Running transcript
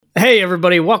Hey,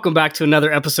 everybody. Welcome back to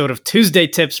another episode of Tuesday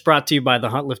Tips brought to you by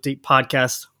the Hunt Lift Eat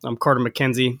podcast. I'm Carter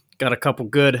McKenzie. Got a couple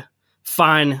good,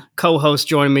 fine co-hosts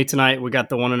joining me tonight. We got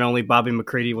the one and only Bobby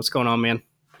McCready. What's going on, man?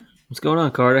 What's going on,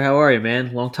 Carter? How are you,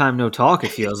 man? Long time no talk, it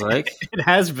feels like. It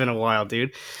has been a while,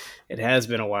 dude. It has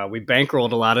been a while. We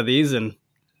bankrolled a lot of these and,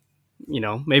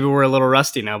 maybe we're a little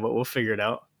rusty now, but we'll figure it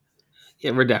out.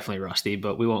 Yeah, we're definitely rusty,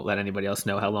 but we won't let anybody else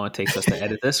know how long it takes us to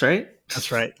edit this, right?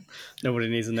 That's right. Nobody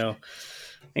needs to know.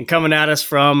 And coming at us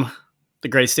from the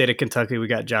great state of Kentucky, we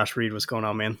got Josh Reed. What's going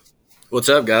on, man? What's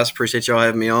up, guys? Appreciate y'all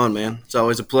having me on, man. It's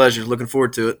always a pleasure. Looking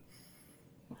forward to it.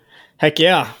 Heck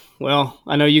yeah. Well,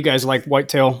 I know you guys like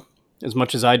whitetail as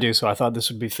much as I do, so I thought this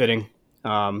would be fitting.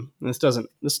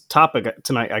 This topic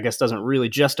tonight, I guess, doesn't really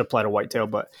just apply to whitetail,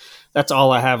 but that's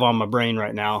all I have on my brain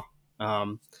right now.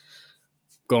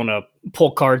 Going to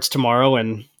pull cards tomorrow,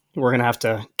 and we're going to have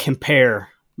to compare,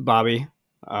 Bobby.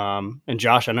 And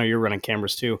Josh, I know you're running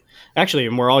cameras too. Actually,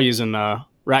 and we're all using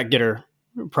Rat Getter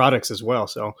products as well.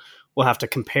 So we'll have to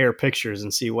compare pictures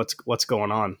and see what's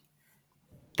going on.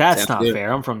 That's not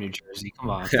fair. I'm from New Jersey.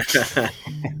 Come on.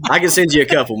 I can send you a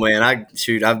couple, man. I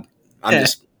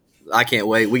can't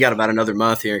wait. We got about another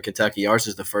month here in Kentucky. Ours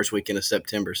is the first weekend of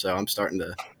September, so I'm starting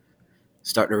to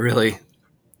really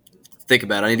think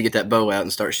about it. I need to get that bow out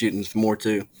and start shooting some more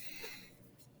too.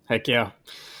 Heck yeah.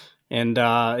 And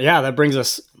that brings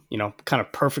us, kind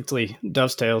of perfectly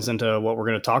dovetails into what we're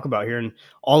going to talk about here. And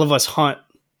all of us hunt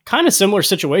kind of similar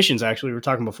situations, actually. We were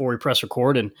talking before we press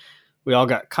record, and we all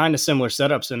got kind of similar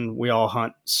setups, and we all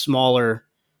hunt smaller.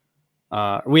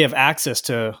 We have access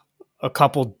to a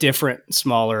couple different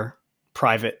smaller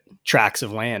private tracts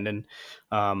of land. And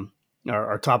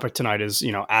our topic tonight is,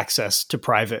 access to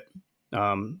private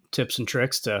tips and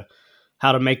tricks to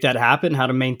how to make that happen, how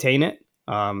to maintain it.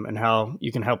 And how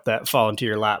you can help that fall into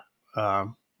your lap.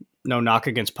 No knock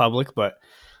against public, but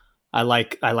I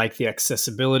like the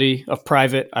accessibility of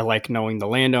private. I like knowing the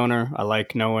landowner. I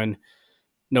like knowing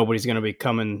nobody's going to be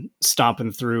coming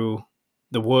stomping through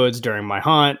the woods during my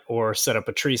hunt or set up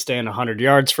a tree stand 100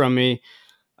 yards from me.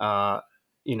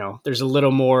 There's a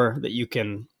little more that you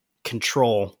can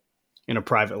control in a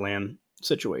private land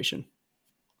situation.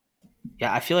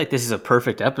 Yeah, I feel like this is a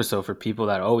perfect episode for people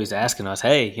that are always asking us,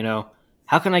 hey,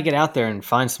 how can I get out there and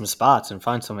find some spots and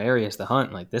find some areas to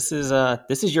hunt? Like this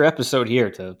is your episode here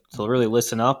to really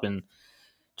listen up and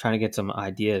trying to get some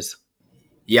ideas.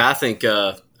 Yeah, I think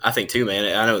too,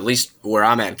 man. I know at least where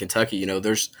I'm at in Kentucky,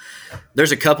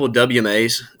 there's a couple of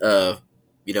WMAs,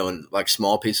 in like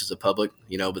small pieces of public,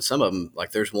 but some of them,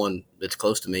 like there's one that's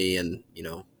close to me, and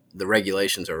the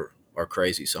regulations are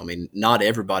crazy. So I mean, not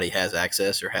everybody has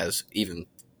access or has even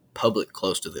public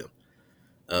close to them.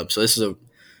 So this is a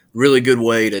really good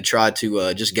way to try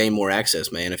to just gain more access,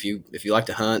 man. If you like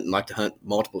to hunt and like to hunt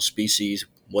multiple species,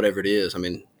 whatever it is, I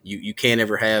mean, you can't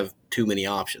ever have too many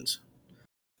options.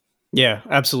 Yeah,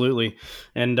 absolutely.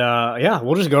 And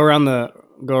we'll just go around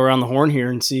the horn here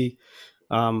and see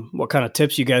what kind of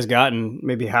tips you guys got and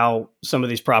maybe how some of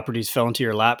these properties fell into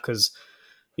your lap, because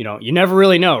you never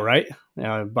really know, right?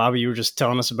 Bobby, you were just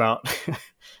telling us about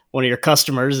one of your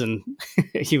customers, and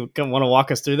you want to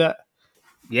walk us through that?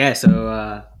 Yeah,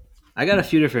 so I got a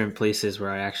few different places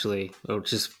where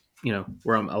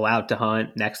where I'm allowed to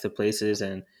hunt next to places.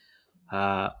 And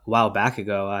a while back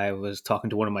ago, I was talking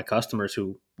to one of my customers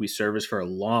who we serviced for a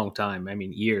long time. I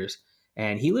mean, years.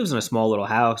 And he lives in a small little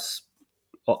house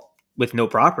with no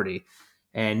property,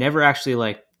 and never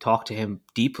actually talked to him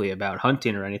deeply about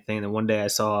hunting or anything. And then one day I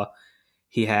saw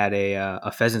he had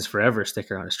a Pheasants Forever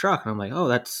sticker on his truck. And I'm like,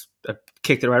 oh, I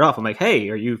kicked it right off. I'm like, hey,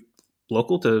 are you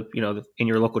local to, in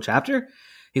your local chapter?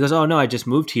 He goes, oh, no, I just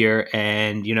moved here,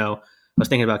 and, I was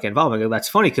thinking about getting involved. I go, that's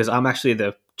funny, because I'm actually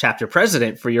the chapter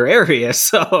president for your area.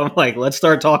 So I'm like, let's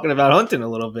start talking about hunting a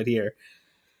little bit here.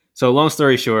 So long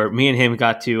story short, me and him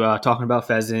got to talking about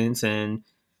pheasants, and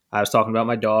I was talking about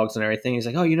my dogs and everything. He's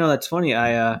like, oh, that's funny.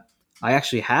 I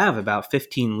actually have about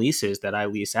 15 leases that I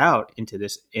lease out in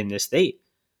this state.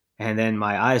 And then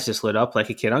my eyes just lit up like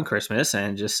a kid on Christmas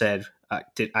and just said,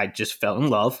 I just fell in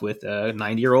love with a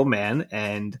 90-year-old man,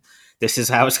 and this is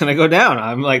how it's going to go down.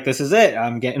 I'm like, this is it.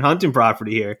 I'm getting hunting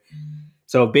property here.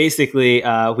 So basically,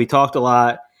 we talked a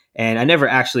lot, and I never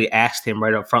actually asked him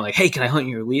right up front, like, hey, can I hunt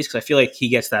your lease? Because I feel like he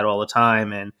gets that all the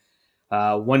time. And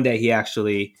one day he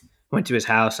actually went to his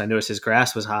house. I noticed his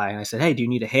grass was high, and I said, hey, do you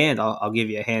need a hand? I'll give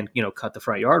you a hand, cut the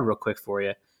front yard real quick for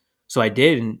you. So I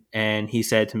did, and he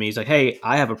said to me, he's like, hey,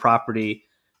 I have a property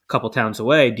a couple towns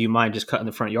away. Do you mind just cutting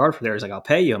the front yard for there? He's like, I'll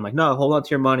pay you. I'm like, no, hold on to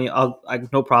your money.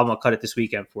 No problem. I'll cut it this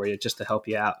weekend for you just to help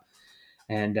you out.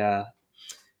 And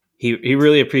he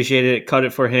really appreciated it, cut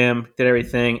it for him, did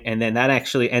everything. And then that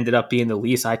actually ended up being the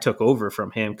lease I took over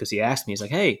from him because he asked me, he's like,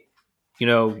 hey,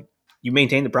 you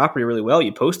maintained the property really well.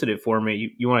 You posted it for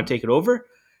me. You want to take it over?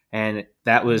 And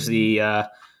that was the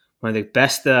one of the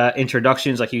best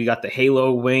introductions. Like, you got the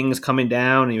halo wings coming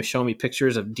down, and he was showing me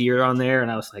pictures of deer on there,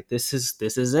 and I was like, "This is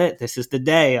it. This is the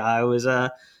day." I was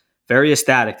very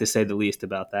ecstatic, to say the least,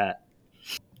 about that.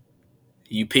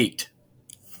 You peaked.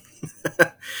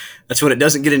 That's when it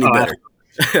doesn't get any better.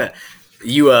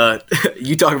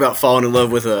 You talk about falling in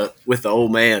love with the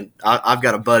old man. I've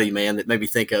got a buddy, man, that made me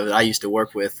think of it. I used to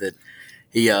work with that.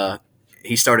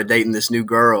 He started dating this new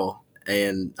girl,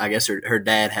 and I guess her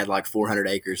dad had like 400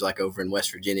 acres, like over in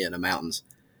West Virginia in the mountains.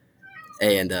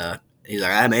 And he's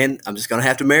like, man, I'm just gonna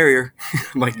have to marry her.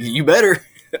 I'm like, you better.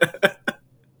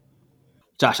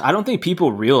 Josh, I don't think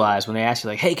people realize when they ask you,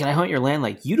 like, hey, can I hunt your land?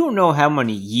 Like, you don't know how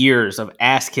many years of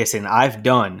ass kissing I've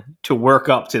done to work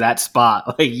up to that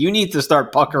spot. Like, you need to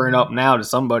start puckering up now to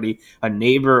somebody, a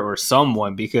neighbor or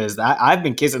someone, because I've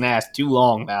been kissing ass too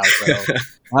long now. So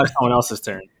now it's someone else's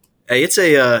turn. Hey, it's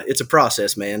a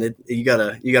process, man. You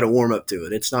gotta warm up to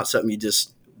it. It's not something you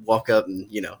just walk up and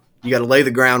you gotta lay the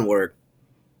groundwork.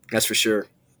 That's for sure.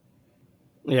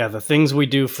 Yeah, the things we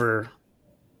do for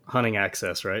hunting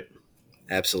access, right?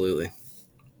 Absolutely.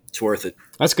 It's worth it.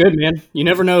 That's good, man. You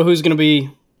never know who's going to be,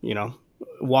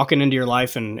 walking into your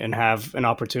life and have an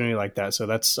opportunity like that. So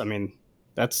that's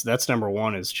number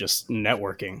one, is just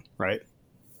networking, right?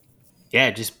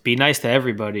 Yeah, just be nice to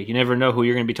everybody. You never know who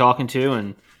you're going to be talking to.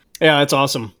 And yeah, that's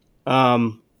awesome.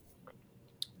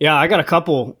 Yeah, I got a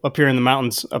couple up here in the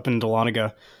mountains up in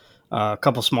Dahlonega. A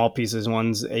couple small pieces.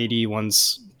 One's 80,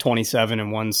 one's 27,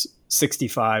 and one's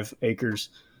 65 acres.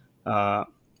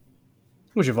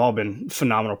 Which have all been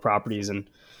phenomenal properties. And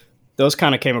those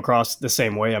kind of came across the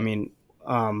same way. I mean,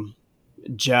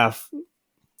 Jeff,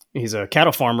 he's a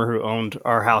cattle farmer who owned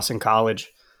our house in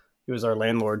college. He was our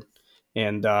landlord.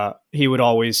 And he would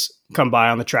always come by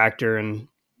on the tractor and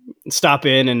stop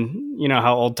in, and you know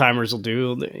how old timers will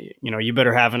do. You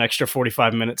better have an extra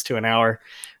 45 minutes to an hour,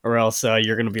 or else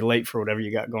you're going to be late for whatever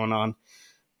you got going on.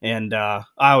 And I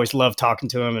always loved talking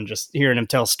to him and just hearing him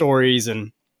tell stories.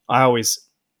 And I always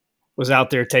was out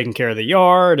there taking care of the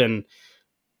yard and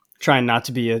trying not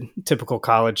to be a typical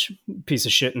college piece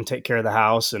of shit and take care of the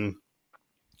house and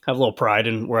have a little pride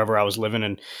in wherever I was living.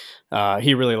 And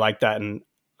he really liked that. And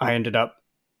I ended up,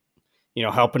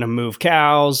 helping him move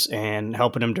cows and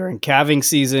helping him during calving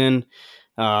season,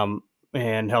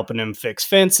 and helping him fix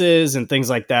fences and things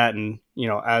like that. And,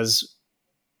 as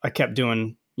I kept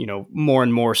doing, more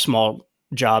and more small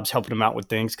jobs, helping him out with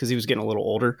things, because he was getting a little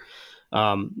older,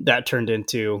 that turned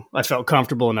into, I felt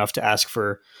comfortable enough to ask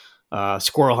for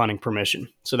squirrel hunting permission.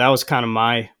 So that was kind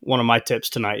of one of my tips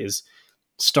tonight is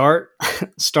start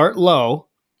low,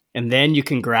 and then you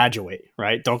can graduate,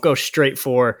 right? Don't go straight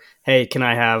for, hey, can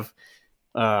I have,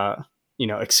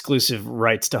 exclusive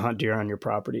rights to hunt deer on your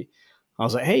property? I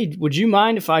was like, hey, would you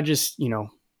mind if I just,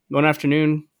 one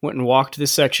afternoon went and walked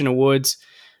this section of woods,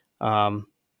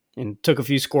 and took a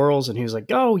few squirrels? And he was like,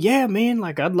 oh yeah, man,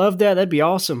 like I'd love that. That'd be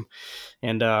awesome.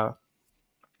 And, I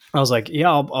was like, yeah,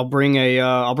 I'll bring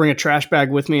a trash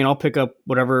bag with me, and I'll pick up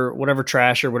whatever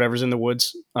trash or whatever's in the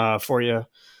woods, for you.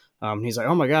 He's like,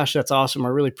 oh my gosh, that's awesome. I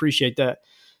really appreciate that.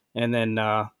 And then,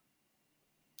 I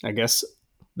guess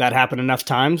that happened enough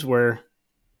times where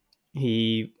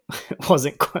he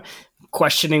wasn't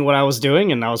questioning what I was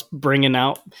doing, and I was bringing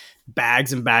out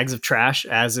bags and bags of trash,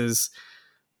 as is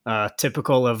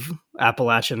typical of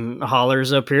Appalachian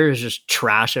hollers up here, is just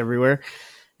trash everywhere.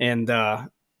 And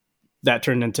that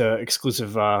turned into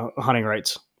exclusive hunting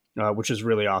rights, which is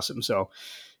really awesome. So,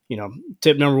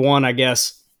 tip number one, I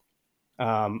guess,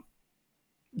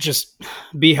 just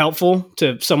be helpful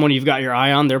to someone you've got your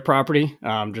eye on, their property.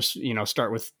 Just,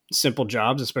 start with simple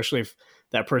jobs, especially if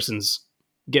that person's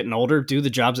getting older. Do the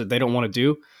jobs that they don't want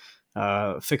to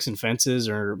do, fixing fences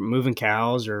or moving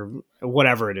cows or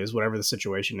whatever it is, whatever the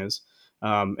situation is.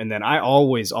 And then I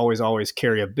always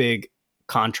carry a big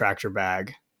contractor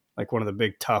bag, like one of the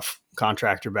big tough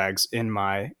contractor bags in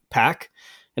my pack.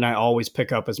 And I always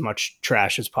pick up as much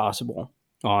trash as possible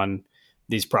on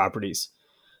these properties.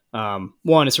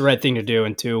 One, it's the right thing to do.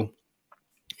 And two,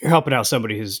 you're helping out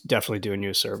somebody who's definitely doing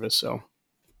you a service. So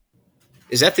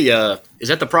is that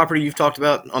the property you've talked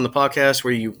about on the podcast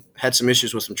where you had some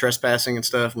issues with some trespassing and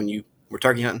stuff when you were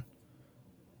turkey hunting?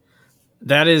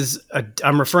 That is,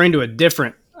 I'm referring to a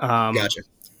different Gotcha.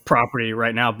 property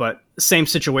right now, but same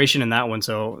situation in that one.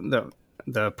 So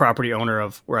the property owner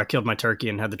of where I killed my turkey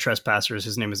and had the trespassers,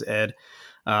 his name is Ed.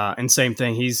 And same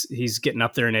thing. He's getting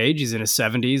up there in age. He's in his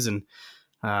 70s, and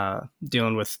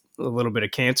dealing with a little bit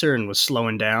of cancer and was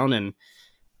slowing down. And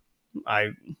I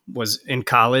was in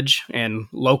college and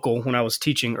local when I was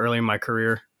teaching early in my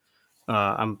career.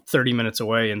 I'm 30 minutes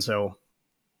away. And so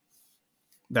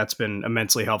that's been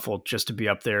immensely helpful just to be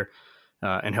up there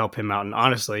and help him out. And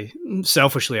honestly,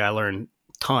 selfishly, I learned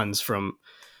tons from,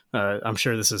 I'm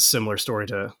sure this is a similar story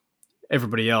to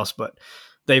everybody else, but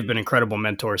they've been incredible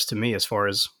mentors to me as far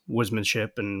as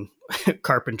woodsmanship and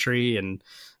carpentry and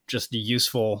just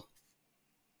useful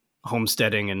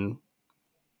homesteading and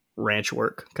ranch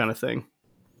work kind of thing.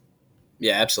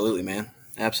 Yeah, absolutely, man.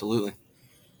 Absolutely.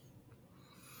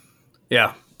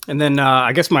 Yeah. And then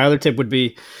I guess my other tip would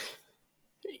be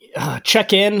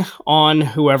check in on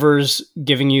whoever's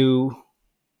giving you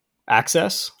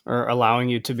access or allowing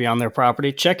you to be on their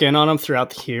property. Check in on them throughout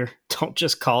the year. Don't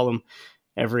just call them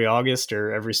every August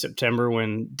or every September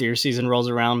when deer season rolls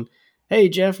around. Hey,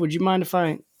 Jeff, would you mind if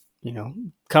I,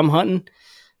 come hunting?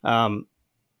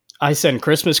 I send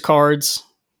Christmas cards.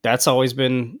 That's always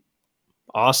been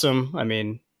awesome. I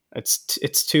mean,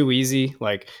 it's too easy.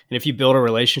 Like, and if you build a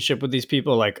relationship with these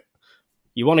people, like,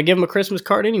 you want to give them a Christmas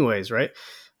card anyways, right?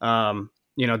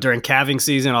 During calving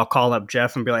season, I'll call up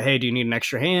Jeff and be like, hey, do you need an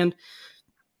extra hand?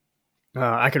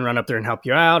 I can run up there and help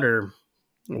you out or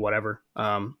whatever.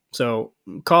 So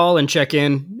call and check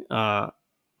in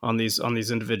on these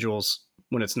individuals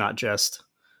when it's not just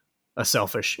a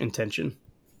selfish intention.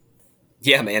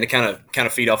 Yeah, man, to kind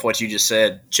of feed off what you just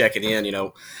said, checking in,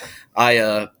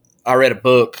 I read a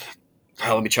book.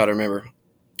 Let me try to remember.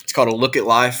 It's called A Look at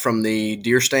Life from the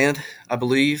Deer Stand, I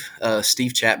believe.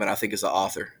 Steve Chapman, I think, is the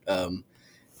author. And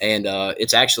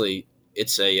it's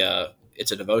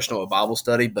a devotional, a Bible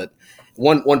study. But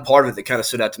one part of it that kind of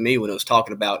stood out to me when it was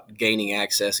talking about gaining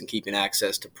access and keeping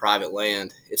access to private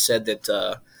land, it said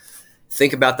that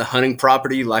think about the hunting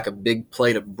property like a big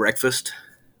plate of breakfast,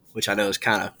 which I know is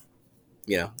kind of,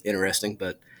 interesting.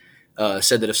 But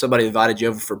said that if somebody invited you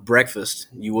over for breakfast,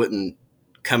 you wouldn't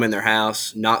come in their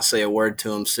house, not say a word to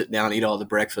them, sit down, eat all the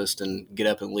breakfast, and get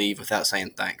up and leave without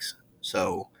saying thanks.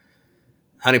 So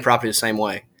hunting property the same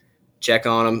way. Check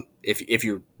on them. If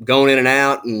you're going in and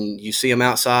out and you see them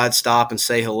outside, stop and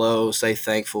say hello, say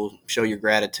thankful, show your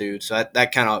gratitude. So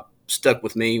that kind of stuck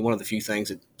with me, one of the few things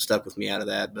that stuck with me out of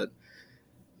that. But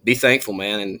be thankful,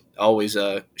 man, and always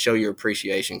show your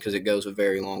appreciation because it goes a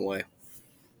very long way.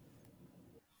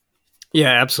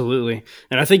 Yeah, absolutely.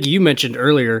 And I think you mentioned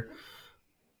earlier,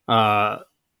 help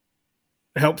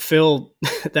fill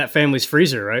that family's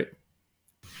freezer, right?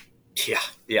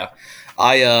 Yeah.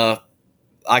 I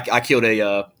killed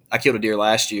a deer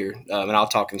last year, and I'll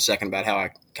talk in a second about how I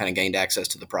kind of gained access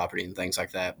to the property and things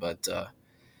like that. But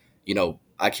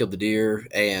I killed the deer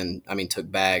and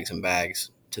took bags and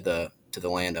bags to the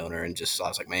landowner, and I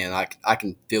was like, man, I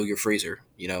can fill your freezer.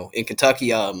 In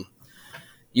Kentucky,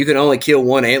 you can only kill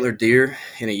one antlered deer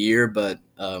in a year, but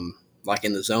like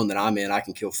in the zone that I'm in, I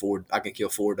can kill four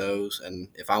does, and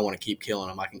if I want to keep killing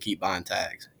them, I can keep buying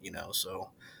tags. So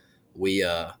we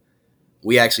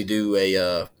actually do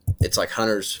it's like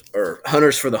hunters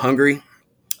for the hungry.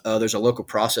 There's a local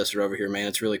processor over here, man.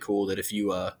 It's really cool that if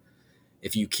you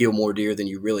kill more deer than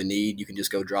you really need, you can just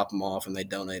go drop them off and they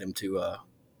donate them to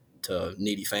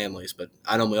needy families. But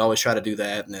I normally always try to do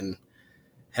that and then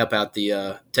help out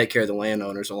take care of the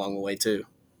landowners along the way too.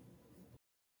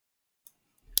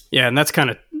 Yeah, and that's kind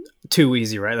of too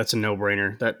easy, right? That's a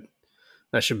no-brainer. That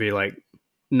should be like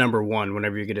number one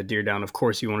whenever you get a deer down. Of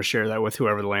course, you want to share that with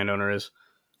whoever the landowner is.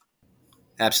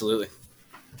 Absolutely.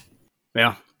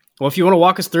 Yeah. Well, if you want to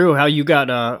walk us through how you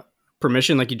got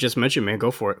permission, like you just mentioned, man,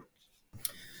 go for it.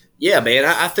 Yeah, man.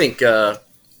 I think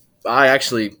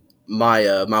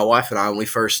my wife and I,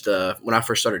 when I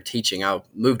first started teaching, I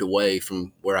moved away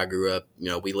from where I grew up.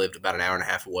 We lived about an hour and a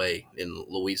half away in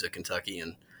Louisa, Kentucky,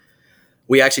 and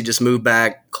we actually just moved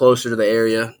back closer to the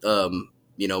area.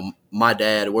 My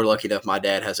dad, we're lucky enough. My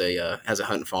dad has a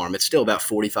hunting farm. It's still about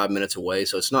 45 minutes away,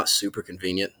 so it's not super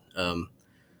convenient.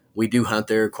 We do hunt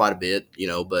there quite a bit,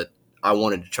 but I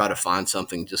wanted to try to find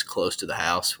something just close to the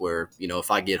house where,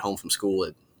 if I get home from school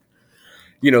at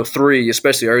 3,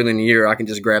 especially early in the year, I can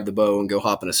just grab the bow and go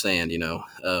hop in the sand, we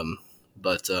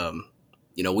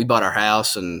bought our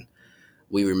house and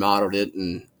we remodeled it.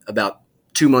 And about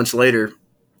 2 months later,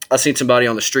 I seen somebody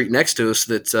on the street next to us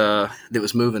that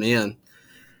was moving in,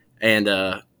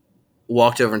 and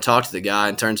walked over and talked to the guy.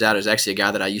 And turns out it was actually a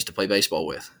guy that I used to play baseball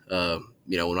with.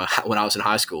 When I was in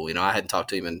high school, I hadn't talked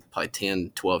to him in probably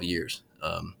 10, 12 years.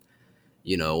 And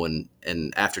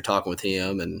after talking with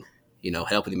him and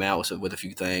helping him out with a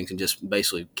few things and just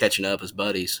basically catching up as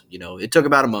buddies, it took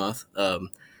about a month.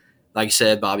 Like you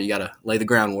said, Bobby, you got to lay the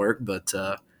groundwork, but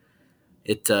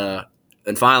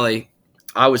And finally,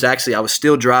 I was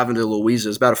still driving to Louisa.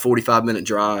 It's about a 45-minute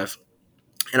drive,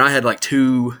 and I had like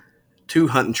two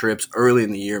hunting trips early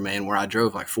in the year, man, where I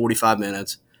drove like 45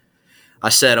 minutes. I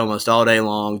sat almost all day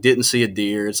long, didn't see a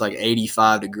deer. It's like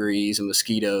 85 degrees and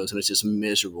mosquitoes, and it's just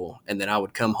miserable. And then I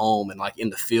would come home, and like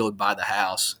in the field by the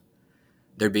house,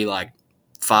 there'd be like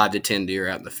 5 to 10 deer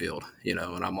out in the field, and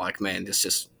I'm like, man, this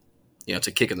just, it's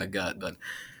a kick in the gut. But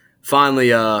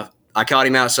finally, I caught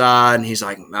him outside, and he's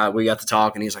like, we got to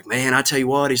talk, and he's like, man, I tell you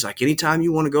what, he's like, anytime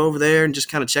you want to go over there and just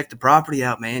kind of check the property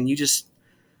out, man, you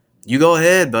go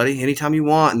ahead, buddy, anytime you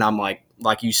want. And I'm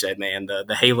like you said, man,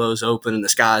 the halo's open and the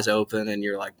sky's open, and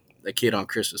you're like a kid on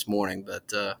Christmas morning.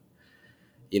 But,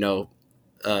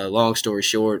 long story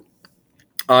short,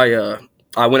 I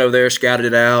went over there, scouted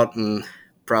it out, and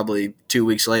probably 2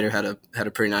 weeks later had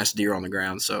a pretty nice deer on the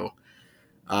ground. So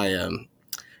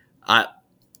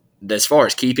as far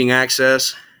as keeping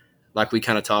access, like we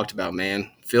kind of talked about, man,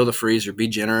 fill the freezer, be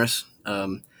generous.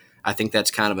 I think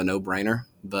that's kind of a no-brainer,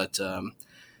 but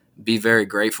be very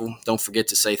grateful. Don't forget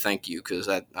to say thank you, because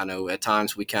I know at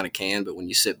times we kind of can, but when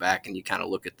you sit back and you kind of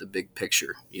look at the big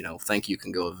picture, thank you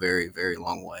can go a very, very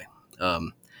long way.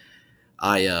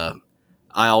 I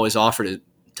always offer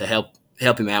to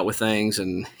help him out with things,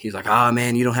 and he's like,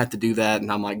 man, you don't have to do that.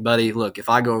 And I'm like, buddy, look, if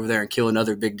I go over there and kill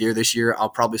another big deer this year, I'll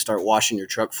probably start washing your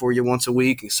truck for you once a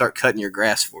week and start cutting your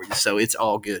grass for you. So it's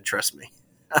all good. Trust me.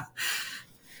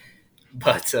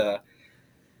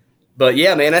 But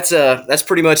yeah, man, that's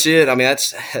pretty much it. I mean,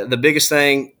 that's the biggest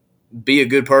thing. Be a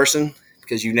good person,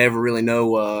 because you never really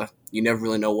know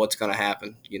what's going to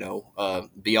happen.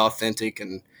 Be authentic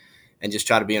and just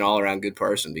try to be an all around good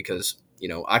person, because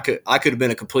I could have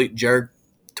been a complete jerk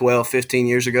 12, 15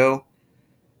 years ago,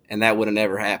 and that would have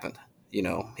never happened. He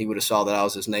would have saw that I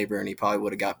was his neighbor, and he probably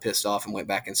would have got pissed off and went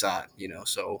back inside.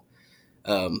 So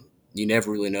you never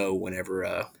really know whenever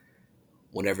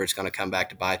it's going to come back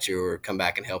to bite you or come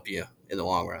back and help you in the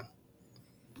long run.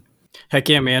 Heck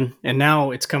yeah, man. And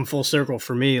now it's come full circle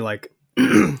for me. Like,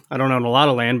 I don't own a lot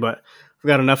of land, but I've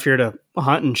got enough here to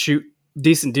hunt and shoot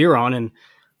decent deer on. And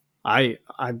I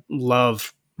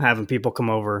love having people come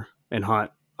over and hunt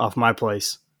off my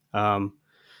place. And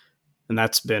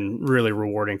that's been really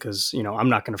rewarding, because, I'm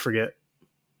not going to forget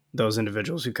those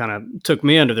individuals who kind of took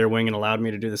me under their wing and allowed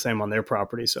me to do the same on their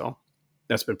property. So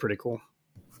that's been pretty cool.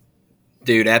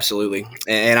 Dude, absolutely.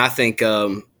 And I think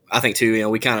too,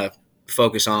 we kind of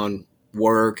focus on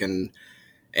work and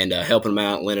helping them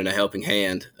out, lending a helping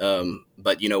hand.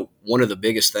 But one of the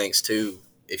biggest things too,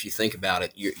 if you think about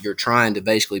it, you're trying to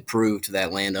basically prove to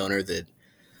that landowner that,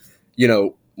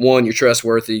 one, you're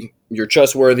trustworthy,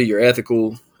 you're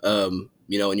ethical, and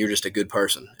you're just a good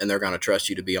person, and they're going to trust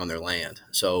you to be on their land.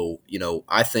 So,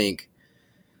 I think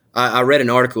I read an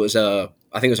article, I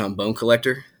think it was on Bone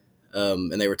Collector.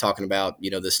 And they were talking about,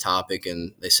 this topic,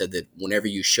 and they said that whenever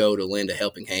you show to lend a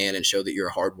helping hand and show that you're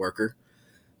a hard worker,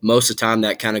 most of the time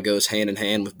that kind of goes hand in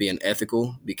hand with being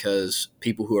ethical, because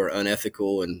people who are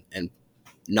unethical and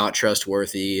not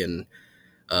trustworthy, and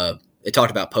they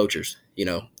talked about poachers,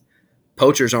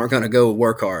 poachers aren't going to go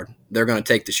work hard. They're going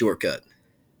to take the shortcut.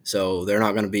 So they're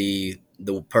not going to be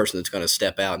the person that's going to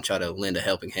step out and try to lend a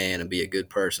helping hand and be a good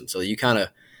person. So that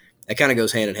kind of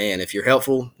goes hand in hand. If you're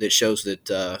helpful, that shows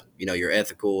that you're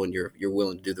ethical and you're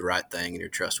willing to do the right thing and you're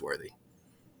trustworthy.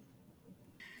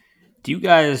 Do you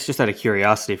guys, just out of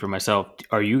curiosity for myself,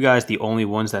 are you guys the only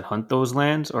ones that hunt those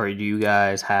lands, or do you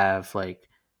guys have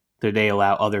do they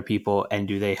allow other people, and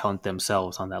do they hunt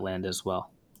themselves on that land as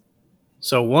well?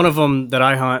 So one of them that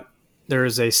I hunt, there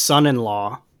is a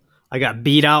son-in-law. I got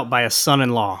beat out by a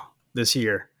son-in-law this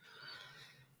year.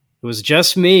 It was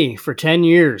just me for 10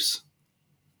 years.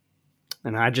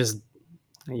 And I just,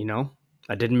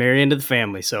 I didn't marry into the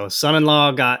family. So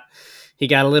son-in-law got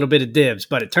a little bit of dibs,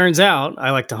 but it turns out I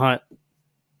like to hunt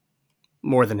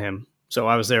more than him. So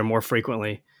I was there more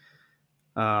frequently.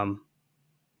 And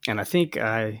I think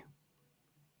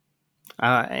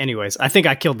anyways, I think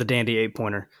I killed the dandy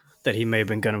 8-pointer that he may have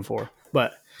been gunning for.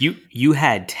 But you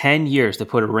had 10 years to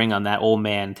put a ring on that old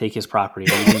man and take his property.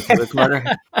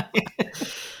 I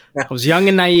was young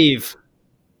and naive.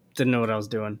 Didn't know what I was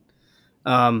doing.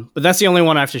 But that's the only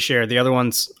one I have to share. The other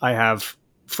ones I have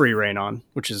free reign on,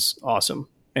 which is awesome.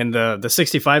 And the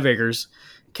 65 acres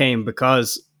came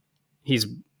because he's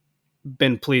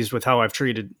been pleased with how I've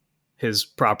treated his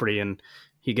property, and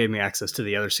he gave me access to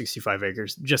the other 65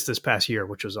 acres just this past year,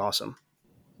 which was awesome.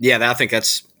 Yeah, I think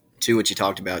that's too what you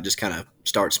talked about. Just kind of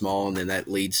start small, and then that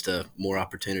leads to more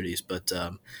opportunities. But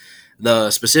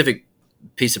the specific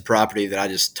piece of property that I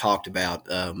just talked about,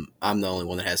 I'm the only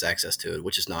one that has access to it,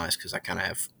 which is nice, because I kind of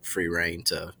have free reign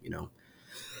to,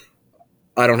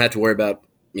 I don't have to worry about,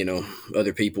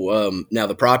 other people. Now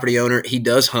the property owner, he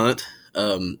does hunt.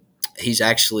 He's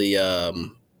actually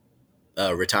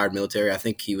retired military. I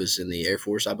think he was in the Air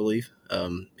Force, I believe.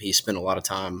 He spent a lot of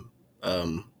time,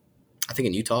 I think,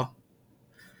 in Utah,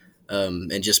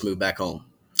 and just moved back home.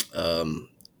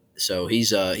 So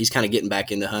he's kind of getting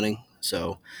back into hunting.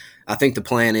 So I think the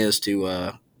plan is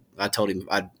to. I told him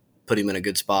I'd put him in a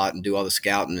good spot and do all the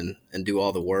scouting and do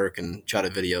all the work and try to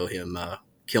video him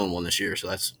killing one this year. So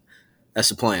that's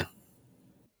the plan.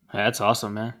 That's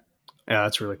awesome, man. Yeah,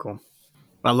 that's really cool.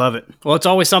 I love it. Well, it's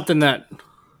always something that,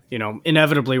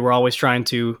 inevitably we're always trying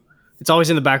to, it's always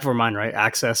in the back of our mind, right?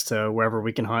 Access to wherever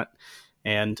we can hunt,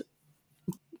 and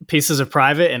pieces of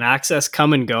private and access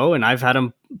come and go. And I've had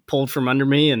them pulled from under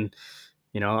me, and,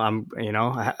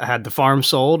 I had the farm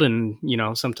sold, and,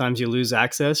 sometimes you lose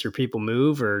access or people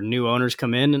move or new owners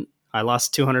come in. And I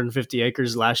lost 250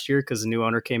 acres last year because the new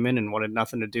owner came in and wanted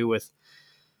nothing to do with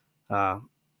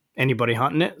anybody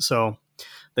hunting it. So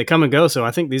they come and go. So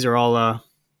I think these are all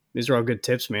good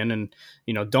tips, man. And,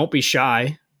 don't be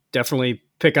shy. Definitely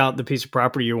pick out the piece of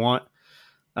property you want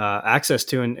access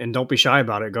to, and don't be shy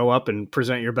about it. Go up and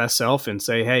present your best self and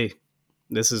say, hey,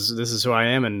 this is who I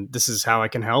am, and this is how I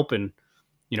can help. And,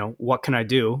 what can I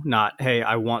do? Not, hey,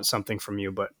 I want something from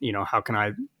you, but, how can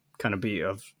I kind of be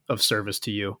of service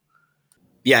to you?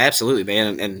 Yeah, absolutely,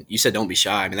 man. And you said don't be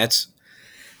shy. I mean, that's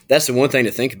the one thing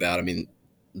to think about. I mean,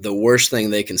 the worst thing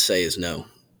they can say is no.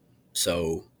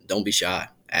 So don't be shy.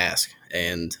 Ask.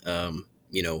 And,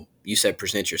 you said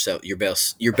present yourself, your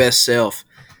best self.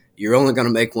 You're only going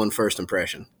to make one first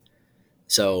impression.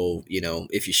 So,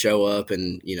 if you show up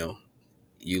and,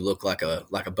 you look like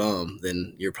a bum,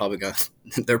 then they're probably going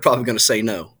to say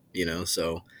no,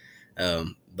 so,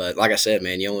 but like I said,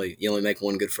 man, you only make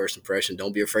one good first impression.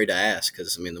 Don't be afraid to ask.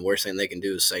 Cause the worst thing they can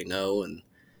do is say no, and,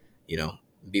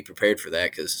 be prepared for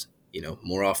that. Cause,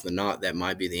 more often than not, that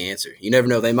might be the answer. You never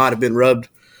know. They might've been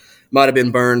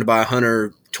burned by a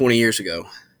hunter 20 years ago,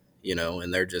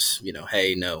 and they're just,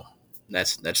 hey, no,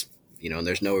 that's, and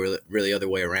there's no really other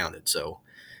way around it. So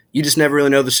you just never really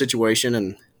know the situation.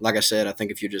 And like I said, I think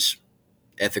if you're just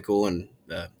ethical and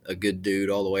a good dude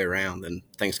all the way around, then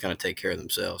things kind of take care of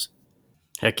themselves.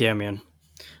 Heck yeah, man.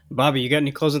 Bobby, you got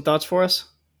any closing thoughts for us?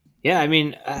 Yeah, I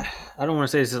don't want to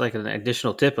say this is like an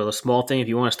additional tip, but a small thing. If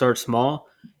you want to start small,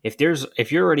 if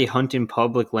you're already hunting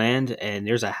public land and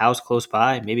there's a house close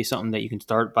by, maybe something that you can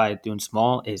start by doing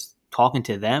small is talking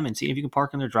to them and seeing if you can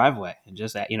park in their driveway, and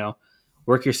just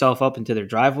work yourself up into their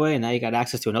driveway, and now you got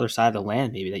access to another side of the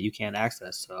land maybe that you can't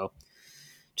access. So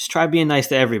just try being nice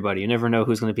to everybody. You never know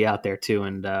who's going to be out there too,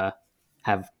 and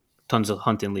have tons of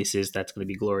hunting leases. That's going to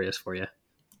be glorious for you.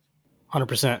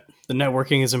 100%. The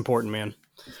networking is important, man.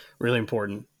 Really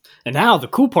important. And now the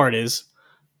cool part is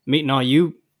meeting all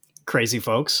you crazy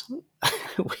folks.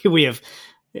 we have,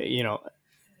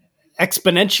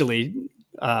 exponentially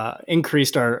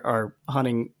increased our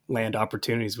hunting land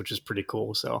opportunities, which is pretty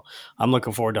cool. So I'm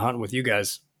looking forward to hunting with you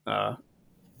guys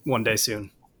one day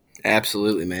soon.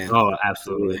 Absolutely, man. Oh,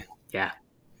 absolutely. Yeah.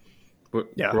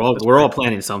 We're all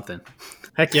planning something.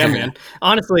 Heck yeah, man.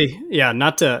 Honestly, yeah,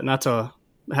 not to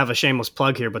have a shameless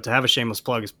plug here, but to have a shameless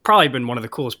plug has probably been one of the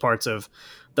coolest parts of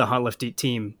the Hunt Lift Eat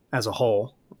team as a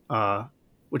whole,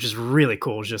 which is really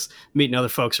cool. Just meeting other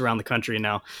folks around the country. And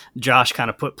now Josh kind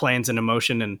of put plans into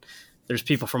motion, and there's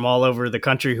people from all over the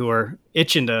country who are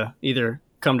itching to either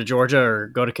come to Georgia or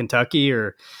go to Kentucky,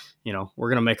 or, we're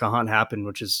going to make a hunt happen,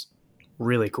 which is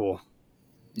really cool.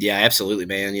 Yeah, absolutely,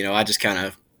 man. I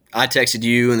texted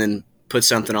you and then put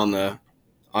something on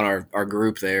our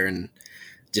group there, and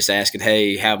just asking,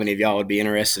 hey, how many of y'all would be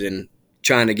interested in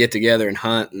trying to get together and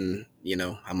hunt? And,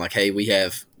 I'm like, hey, we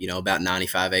have, about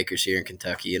 95 acres here in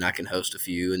Kentucky, and I can host a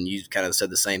few. And you kind of said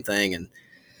the same thing, and,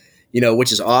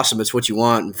 which is awesome. It's what you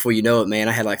want. And before you know it, man,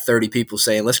 I had like 30 people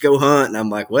saying, let's go hunt. And I'm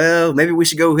like, well, maybe we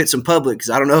should go hit some public, because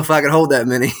I don't know if I can hold that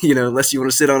many, unless you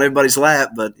want to sit on everybody's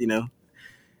lap. But,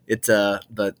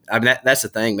 but that's the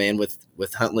thing, man,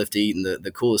 with Hunt Lift Eat, and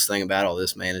the coolest thing about all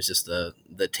this, man, is just the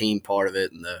team part of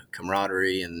it, and the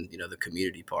camaraderie, and the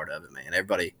community part of it, man.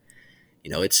 Everybody,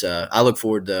 it's I look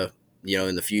forward to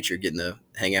in the future getting to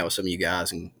hang out with some of you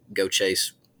guys and go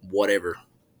chase whatever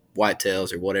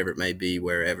whitetails or whatever it may be,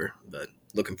 wherever. But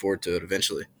looking forward to it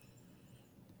eventually.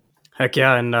 Heck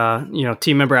yeah, and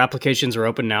team member applications are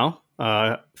open now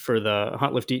for the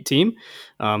Hunt Lift Eat team.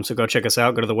 So go check us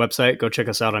out. Go to the website. Go check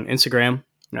us out on Instagram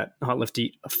at Hunt Lift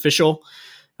Eat Official.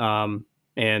 And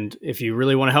if you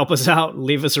really want to help us out,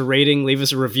 leave us a rating, leave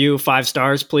us a review, 5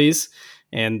 stars, please.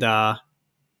 And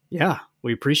yeah,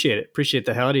 we appreciate it. Appreciate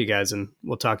the hell out of you guys, and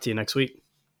we'll talk to you next week.